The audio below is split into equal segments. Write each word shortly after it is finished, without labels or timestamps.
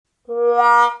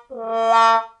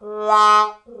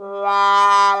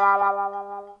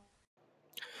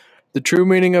The True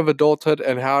Meaning of Adulthood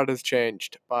and How It Has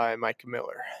Changed by Micah.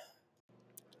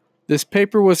 This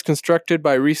paper was constructed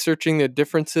by researching the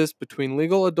differences between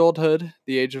legal adulthood,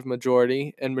 the age of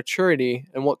majority, and maturity,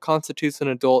 and what constitutes an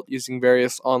adult using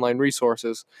various online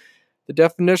resources. The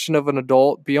definition of an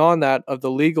adult, beyond that of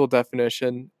the legal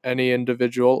definition, any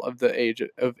individual of the age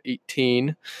of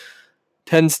 18,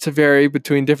 tends to vary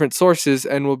between different sources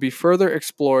and will be further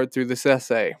explored through this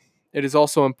essay. It is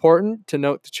also important to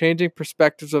note the changing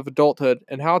perspectives of adulthood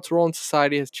and how its role in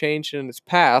society has changed in its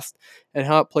past and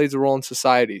how it plays a role in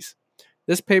societies.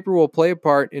 This paper will play a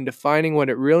part in defining what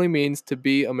it really means to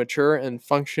be a mature and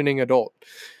functioning adult.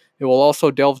 It will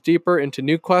also delve deeper into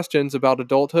new questions about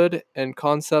adulthood and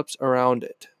concepts around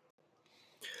it.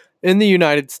 In the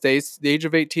United States, the age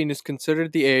of 18 is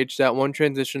considered the age that one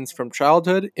transitions from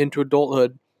childhood into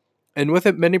adulthood, and with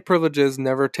it many privileges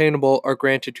never attainable are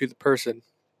granted to the person.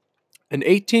 An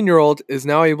 18-year-old is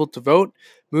now able to vote,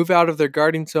 move out of their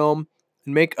guardian's home,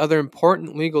 and make other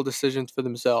important legal decisions for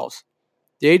themselves.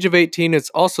 The age of 18 is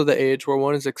also the age where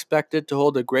one is expected to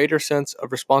hold a greater sense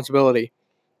of responsibility.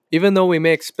 Even though we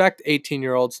may expect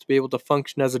 18-year-olds to be able to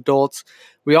function as adults,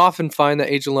 we often find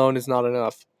that age alone is not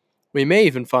enough. We may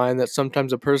even find that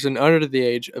sometimes a person under the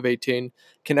age of 18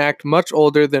 can act much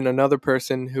older than another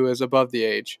person who is above the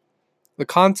age. The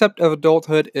concept of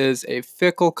adulthood is a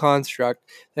fickle construct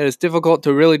that is difficult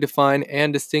to really define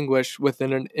and distinguish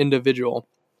within an individual.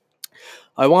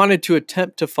 I wanted to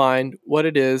attempt to find what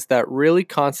it is that really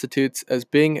constitutes as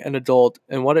being an adult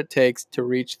and what it takes to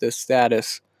reach this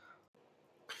status.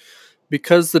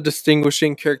 Because the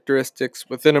distinguishing characteristics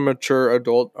within a mature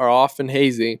adult are often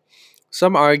hazy,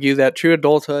 some argue that true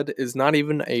adulthood is not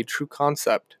even a true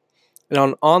concept. In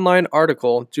an online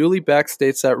article, Julie Beck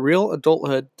states that real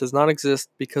adulthood does not exist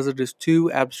because it is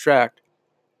too abstract.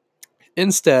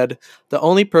 Instead, the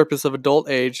only purpose of adult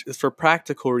age is for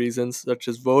practical reasons such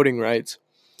as voting rights.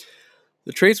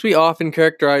 The traits we often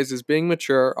characterize as being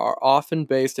mature are often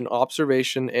based in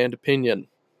observation and opinion.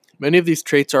 Many of these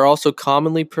traits are also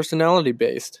commonly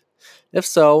personality-based. If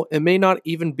so, it may not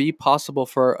even be possible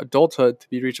for adulthood to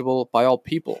be reachable by all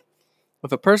people.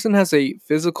 If a person has a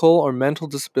physical or mental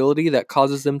disability that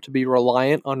causes them to be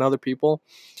reliant on other people,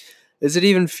 is it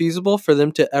even feasible for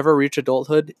them to ever reach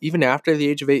adulthood, even after the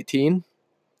age of 18?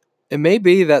 It may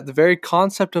be that the very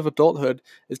concept of adulthood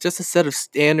is just a set of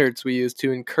standards we use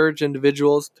to encourage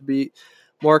individuals to be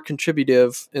more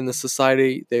contributive in the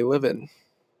society they live in.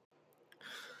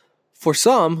 For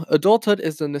some, adulthood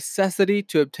is a necessity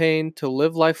to obtain to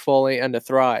live life fully and to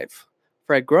thrive.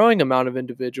 For a growing amount of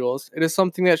individuals, it is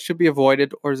something that should be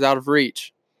avoided or is out of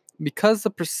reach. Because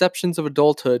the perceptions of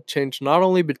adulthood change not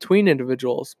only between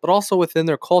individuals, but also within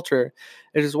their culture,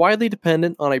 it is widely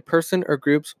dependent on a person or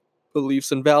group's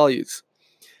beliefs and values.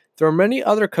 There are many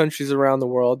other countries around the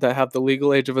world that have the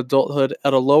legal age of adulthood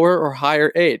at a lower or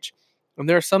higher age, and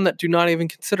there are some that do not even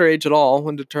consider age at all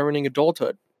when determining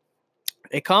adulthood.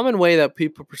 A common way that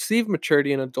people perceive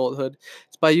maturity in adulthood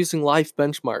is by using life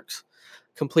benchmarks,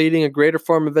 completing a greater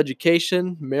form of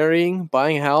education, marrying,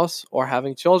 buying a house, or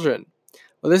having children.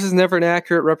 Well, this is never an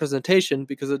accurate representation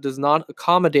because it does not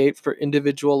accommodate for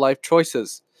individual life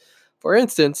choices. For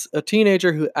instance, a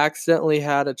teenager who accidentally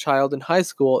had a child in high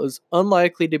school is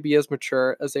unlikely to be as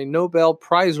mature as a Nobel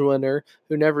Prize winner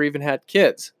who never even had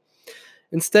kids.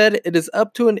 Instead, it is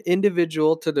up to an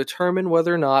individual to determine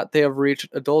whether or not they have reached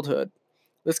adulthood.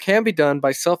 This can be done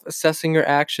by self-assessing your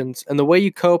actions and the way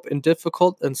you cope in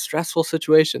difficult and stressful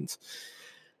situations.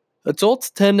 Adults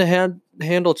tend to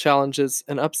handle challenges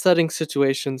and upsetting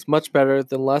situations much better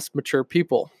than less mature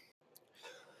people.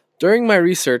 During my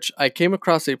research, I came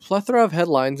across a plethora of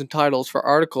headlines and titles for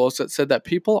articles that said that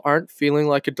people aren't feeling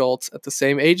like adults at the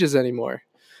same ages anymore.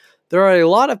 There are a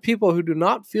lot of people who do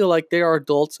not feel like they are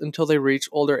adults until they reach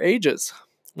older ages.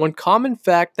 One common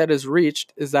fact that is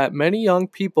reached is that many young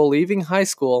people leaving high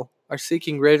school are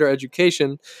seeking greater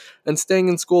education and staying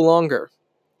in school longer.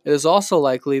 It is also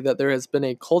likely that there has been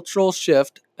a cultural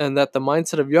shift and that the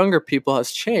mindset of younger people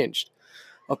has changed.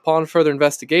 Upon further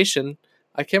investigation,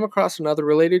 I came across another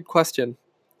related question.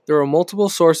 There were multiple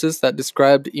sources that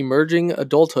described emerging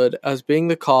adulthood as being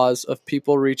the cause of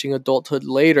people reaching adulthood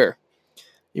later.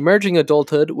 Emerging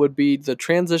adulthood would be the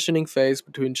transitioning phase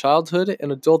between childhood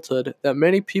and adulthood that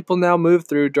many people now move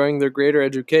through during their greater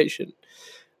education.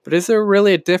 But is there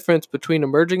really a difference between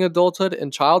emerging adulthood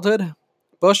and childhood?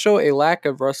 Both show a lack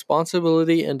of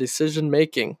responsibility and decision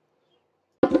making.